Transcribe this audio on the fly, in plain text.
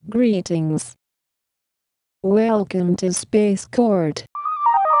Greetings. Welcome to Space Court.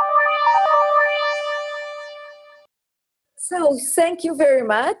 So thank you very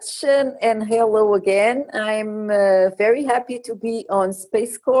much and hello again. I'm very happy to be on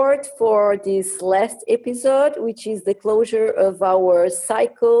Space Court for this last episode, which is the closure of our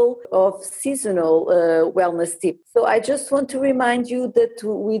cycle of seasonal wellness tips. So I just want to remind you that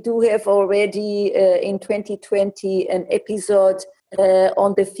we do have already in 2020 an episode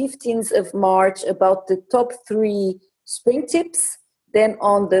on the 15th of March about the top 3 spring tips. Then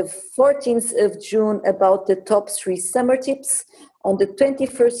on the 14th of June about the top 3 summer tips. On the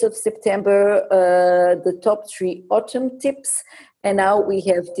 21st of September, the top 3 autumn tips. And now we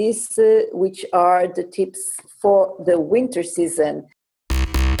have this, which are the tips for the winter season.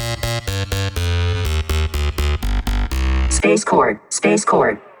 Space Court, Space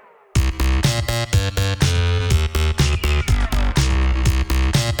Court.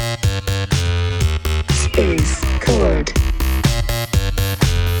 Space Court.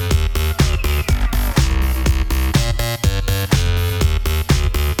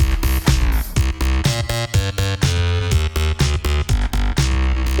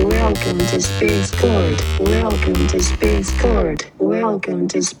 Welcome to Space Court. Welcome to Space Court. Welcome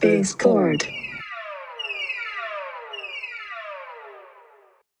to Space Court.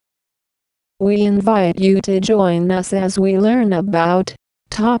 We invite you to join us as we learn about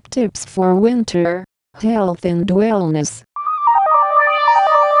top tips for winter, health and wellness.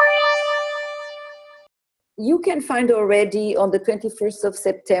 You can find already on the 21st of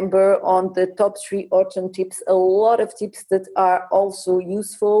September on the top 3 autumn tips a lot of tips that are also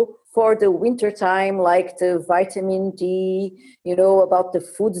useful for the winter time, like the vitamin D, about the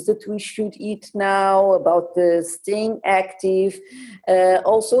foods that we should eat now, about the staying active,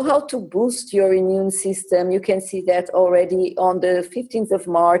 also how to boost your immune system. You can see that already on the 15th of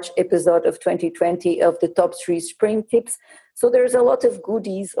March episode of 2020 of the top 3 spring tips. So there's a lot of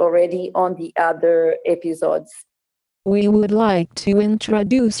goodies already on the other episodes. We would like to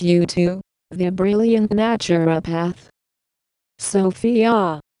introduce you to the brilliant naturopath,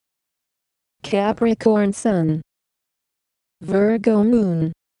 Sophia. Capricorn Sun, Virgo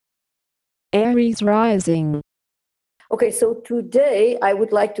Moon, Aries Rising. Okay, so today I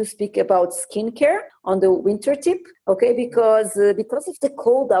would like to speak about skincare on the winter tip, okay, because of the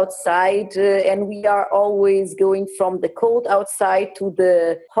cold outside and we are always going from the cold outside to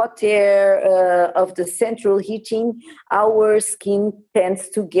the hot air of the central heating, our skin tends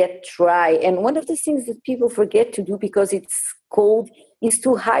to get dry. And one of the things that people forget to do because it's cold is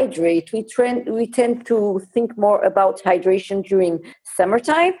to hydrate. We tend to think more about hydration during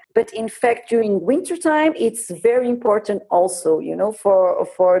summertime, but in fact during wintertime it's very important also,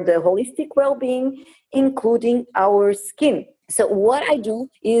 for the holistic well-being, including our skin. So what I do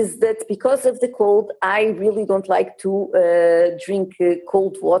is that because of the cold, I really don't like to drink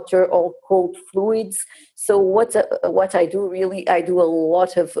cold water or cold fluids. So what I do really, I do a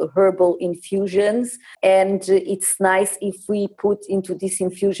lot of herbal infusions, and it's nice if we put into these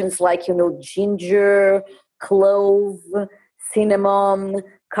infusions like, ginger, clove, cinnamon,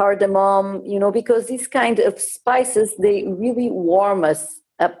 cardamom, because these kind of spices, they really warm us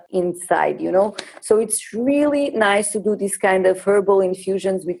up inside, So it's really nice to do this kind of herbal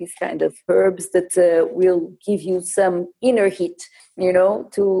infusions with these kind of herbs that will give you some inner heat,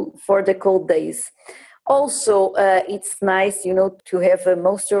 for the cold days. Also, it's nice, to have a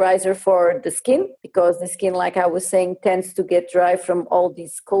moisturizer for the skin because the skin, like I was saying, tends to get dry from all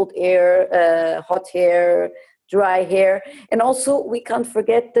this cold air, hot hair, dry hair. And also we can't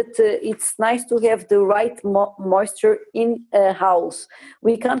forget that it's nice to have the right moisture in a house.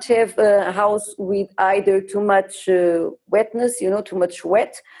 We can't have a house with either too much wetness, too much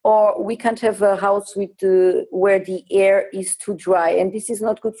wet, or we can't have a house with where the air is too dry. And this is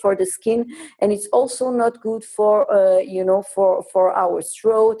not good for the skin. And it's also not good for, for our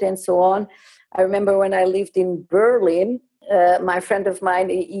throat and so on. I remember when I lived in Berlin, my friend of mine,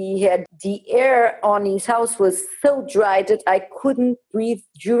 he had the air on his house was so dry that I couldn't breathe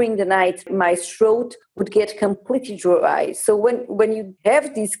during the night. My throat would get completely dry. So when you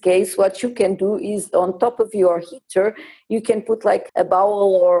have this case, what you can do is on top of your heater, you can put like a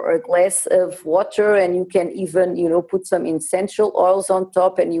bowl or a glass of water, and you can even, put some essential oils on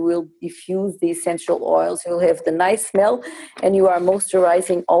top, and you will diffuse the essential oils. You'll have the nice smell, and you are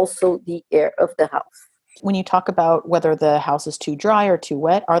moisturizing also the air of the house. When you talk about whether the house is too dry or too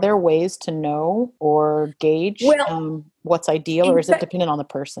wet, are there ways to know or gauge what's ideal, or is it dependent on the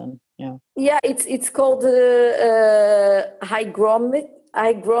person? Yeah, it's called hygrometry.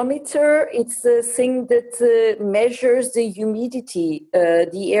 hygrometer, it's a thing that measures the humidity,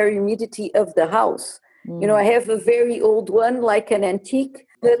 the air humidity of the house. You know, I have a very old one, like an antique,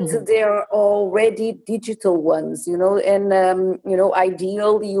 but there are already digital ones, you know, and, you know,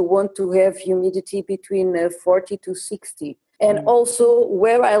 ideally you want to have humidity between 40 to 60. And also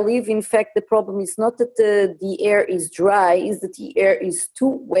where I live, in fact, the problem is not that the air is dry, is that the air is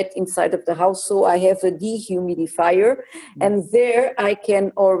too wet inside of the house. So I have a dehumidifier and there I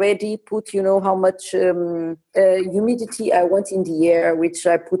can already put, you know, how much humidity I want in the air, which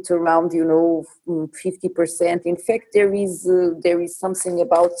I put around, you know, 50%. In fact, there is something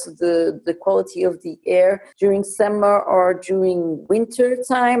about the quality of the air during summer or during winter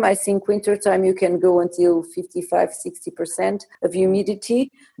time. I think winter time you can go until 55-60% of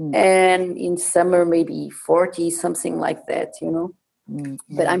humidity, and in summer maybe 40, something like that, you know.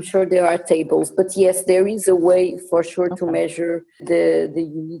 But I'm sure there are tables. But yes, there is a way for sure to measure the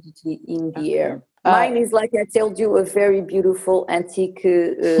humidity in the air. Mine is, like I told you, a very beautiful antique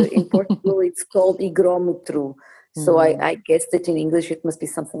in Portugal. It's called hygrômetro. So I guess that in English it must be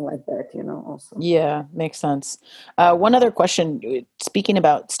something like that, you know, also. Yeah, makes sense. One other question, speaking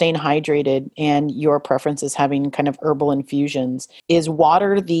about staying hydrated and your preferences having kind of herbal infusions, is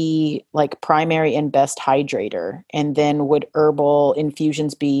water the like primary and best hydrator? And then would herbal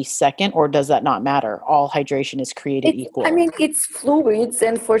infusions be second, or does that not matter? All hydration is created equal. I mean, it's fluids,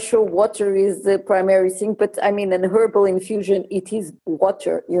 and for sure water is the primary thing. But I mean, an herbal infusion, it is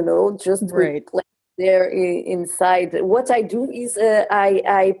water, you know, just right there inside. What I do is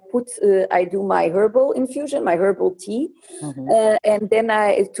I do my herbal infusion, my herbal tea, and then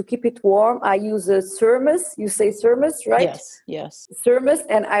to keep it warm I use a thermos. You say thermos, right? Yes. Thermos,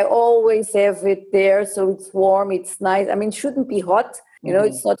 and I always have it there so it's warm, it's nice. I mean, it shouldn't be hot. You know,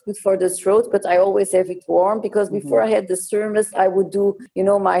 it's not good for the throat, but I always have it warm because before I had the thermos, I would do, you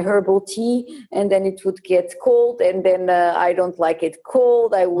know, my herbal tea and then it would get cold and then I don't like it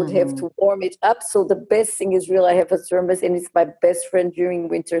cold. I would have to warm it up. So the best thing is really I have a thermos and it's my best friend during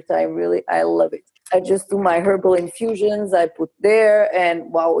winter time. Really, I love it. I just do my herbal infusions. I put there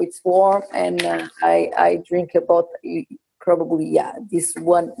and wow, it's warm and I drink about probably this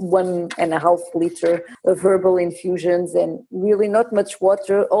 1.5 liter of herbal infusions and really not much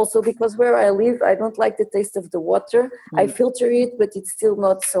water. Also because where I live, I don't like the taste of the water. I filter it, but it's still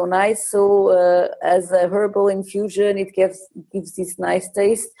not so nice. So as a herbal infusion, it gives this nice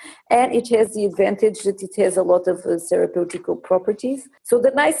taste, and it has the advantage that it has a lot of therapeutical properties. So the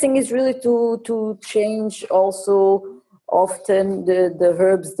nice thing is really to change also often the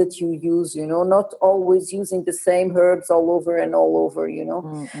herbs that you use, you know, not always using the same herbs all over, you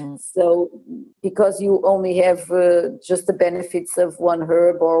know. So because you only have just the benefits of one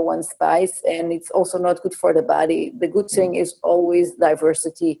herb or one spice, and it's also not good for the body. The good thing is always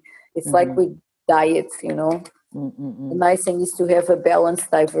diversity. It's like with diets, you know. The nice thing is to have a balanced,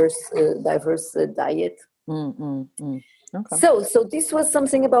 diverse diet. Okay. So this was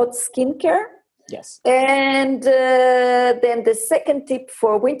something about skincare. Yes. And then the second tip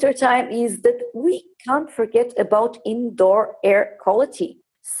for wintertime is that we can't forget about indoor air quality.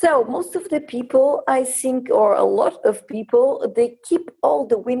 So most of the people, I think, or a lot of people, they keep all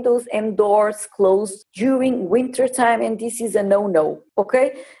the windows and doors closed during wintertime, and this is a no-no,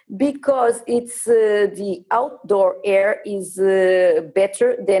 okay? Because it's the outdoor air is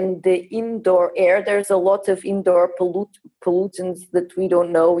better than the indoor air. There's a lot of indoor pollutants that we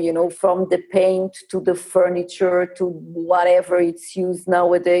don't know, you know, from the paint to the furniture to whatever it's used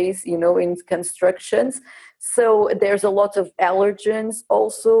nowadays, you know, in constructions. So there's a lot of allergens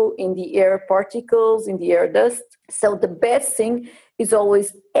also in the air particles, in the air dust. So the best thing is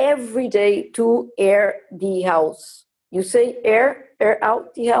always every day to air the house. You say air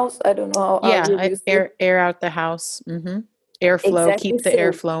out the house? I don't know how you say air out the house. Airflow, exactly. keep the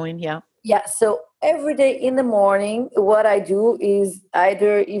air flowing, Yeah, so every day in the morning, what I do is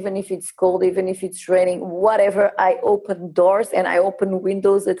either, even if it's cold, even if it's raining, whatever, I open doors and I open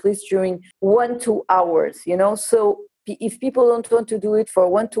windows at least during 1-2 hours, you know. So if people don't want to do it for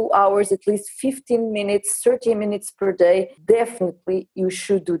 1-2 hours, at least 15 minutes, 30 minutes per day, definitely you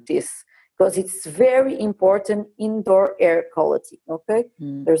should do this because it's very important indoor air quality, okay?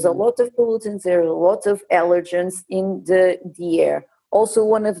 There's a lot of pollutants, there are a lot of allergens in the air. Also,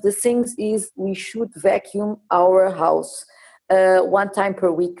 one of the things is we should vacuum our house 1 time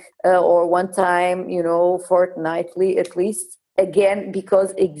per week or 1 time, you know, fortnightly at least. Again,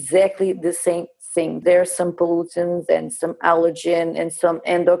 because exactly the same thing. There are some pollutants and some allergen and some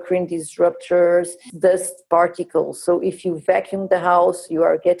endocrine disruptors, dust particles. So if you vacuum the house, you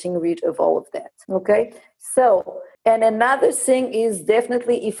are getting rid of all of that. Okay? So And another thing is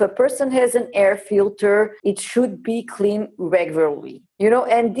definitely if a person has an air filter, it should be cleaned regularly,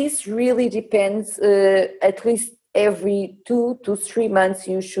 and this really depends, at least every 2 to 3 months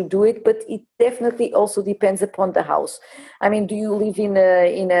you should do it, but it definitely also depends upon the house. I mean, do you live in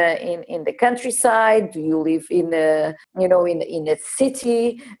the countryside? Do you live in a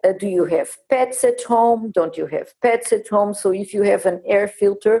city? Do you have pets at home? Don't you have pets at home? So if you have an air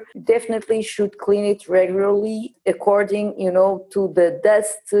filter, definitely should clean it regularly according, to the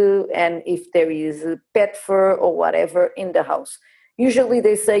dust, and if there is pet fur or whatever in the house. Usually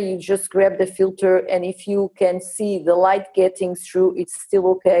they say you just grab the filter, and if you can see the light getting through, it's still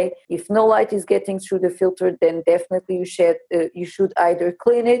okay. If no light is getting through the filter, then definitely you should either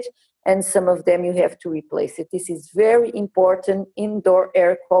clean it, and some of them you have to replace it. This is very important. Indoor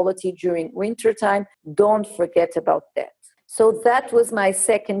air quality during winter time. Don't forget about that. So that was my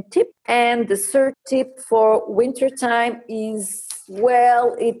second tip. And the third tip for wintertime is,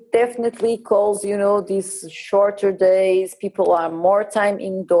 well, it definitely calls, these shorter days. People are more time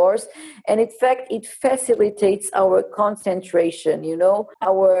indoors. And in fact, it facilitates our concentration,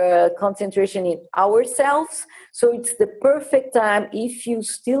 our concentration in ourselves. So it's the perfect time, if you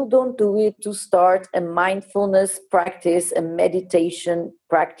still don't do it, to start a mindfulness practice, a meditation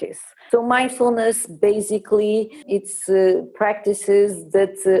practice. So mindfulness, basically, it's practices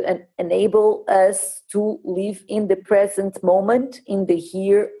that enable us to live in the present moment, in the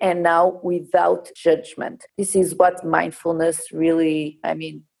here and now, without judgment. This is what mindfulness really,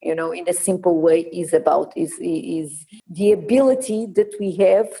 in a simple way, is about, is the ability that we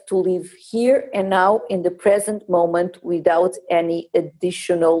have to live here and now in the present moment without any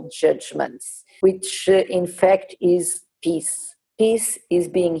additional judgments, which in fact is peace. Peace is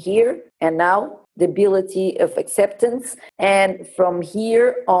being here and now, the ability of acceptance. And from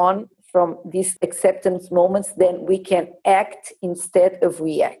here on, from these acceptance moments, then we can act instead of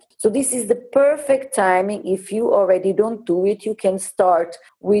react. So this is the perfect timing. If you already don't do it, you can start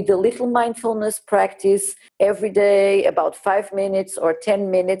with a little mindfulness practice every day, about 5 minutes or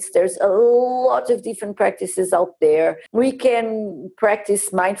 10 minutes. There's a lot of different practices out there. We can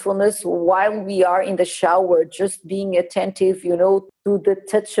practice mindfulness while we are in the shower, just being attentive, to the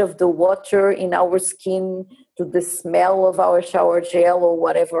touch of the water in our skin, to the smell of our shower gel or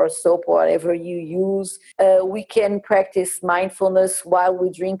whatever, or soap, or whatever you use. We can practice mindfulness while we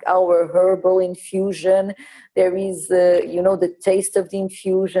drink our herbal infusion. There is, the taste of the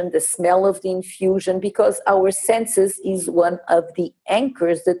infusion, the smell of the infusion, because our senses is one of the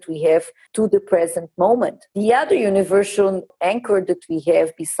anchors that we have to the present moment. The other universal anchor that we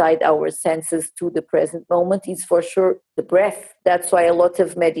have beside our senses to the present moment is for sure the breath. That's why a lot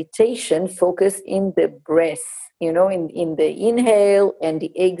of meditation focus in the breath. In the inhale and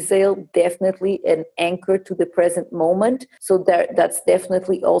the exhale, definitely an anchor to the present moment. So that's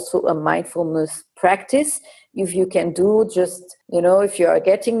definitely also a mindfulness practice. If you can do just, if you are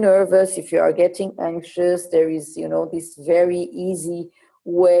getting nervous, if you are getting anxious, there is, this very easy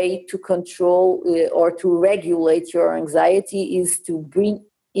way to control or to regulate your anxiety is to breathe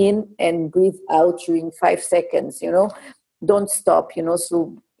in and breathe out during 5 seconds, Don't stop,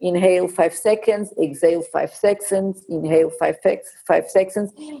 so inhale 5 seconds, exhale 5 seconds, inhale 5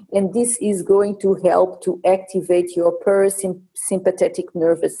 seconds. And this is going to help to activate your parasympathetic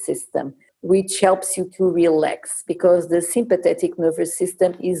nervous system, which helps you to relax, because the sympathetic nervous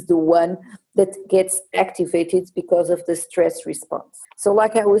system is the one that gets activated because of the stress response. So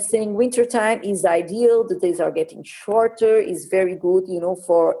like I was saying, wintertime is ideal. The days are getting shorter, is very good,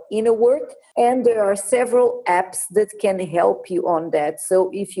 for inner work. And there are several apps that can help you on that. So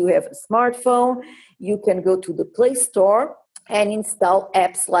if you have a smartphone, you can go to the Play Store and install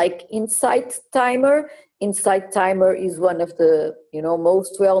apps like Insight Timer. Insight Timer is one of the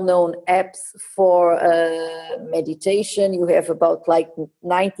most well-known apps for meditation. You have about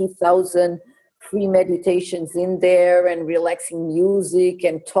 90,000 free meditations in there, and relaxing music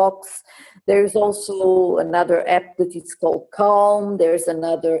and talks. There's also another app that is called Calm. There's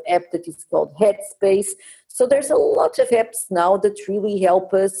another app that is called Headspace. So there's a lot of apps now that really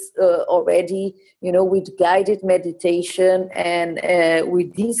help us already, with guided meditation and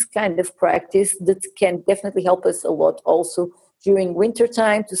with this kind of practice that can definitely help us a lot also during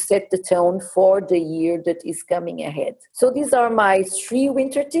wintertime to set the tone for the year that is coming ahead. So these are my 3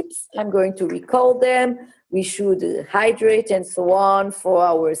 winter tips. I'm going to recall them. We should hydrate and so on. For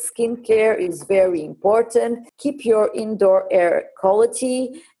our skincare is very important. Keep your indoor air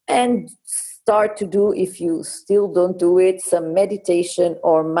quality, and start to do, if you still don't do it, some meditation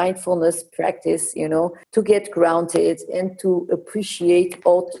or mindfulness practice, to get grounded and to appreciate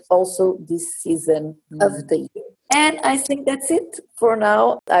also this season of the year. And I think that's it for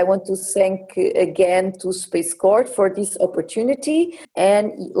now. I want to thank again to Space Court for this opportunity.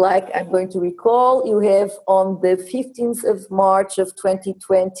 And like I'm going to recall, you have on the 15th of March of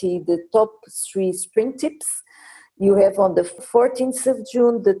 2020 the top 3 spring tips. You have on the 14th of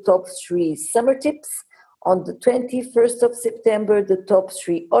June the top 3 summer tips. On the 21st of September, the top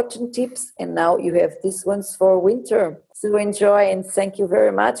 3 autumn tips. And now you have these ones for winter. So enjoy and thank you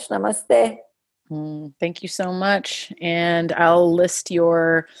very much. Namaste. Thank you so much. And I'll list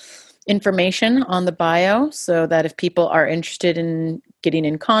your information on the bio so that if people are interested in getting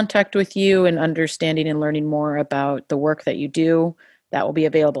in contact with you and understanding and learning more about the work that you do, that will be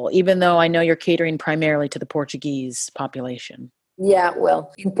available, even though I know you're catering primarily to the Portuguese population. Yeah,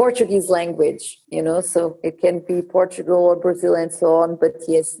 well, in Portuguese language, so it can be Portugal or Brazil and so on. But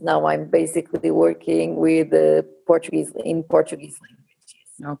yes, now I'm basically working with Portuguese language.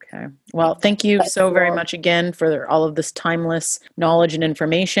 Okay. Well, thank you so very much again for all of this timeless knowledge and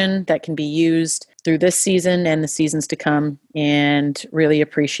information that can be used through this season and the seasons to come. And really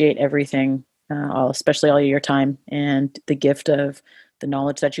appreciate everything, especially all of your time and the gift of the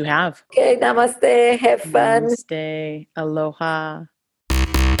knowledge that you have. Okay, namaste. Have fun. Namaste. Aloha.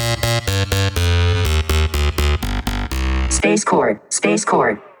 Space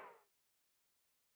Court.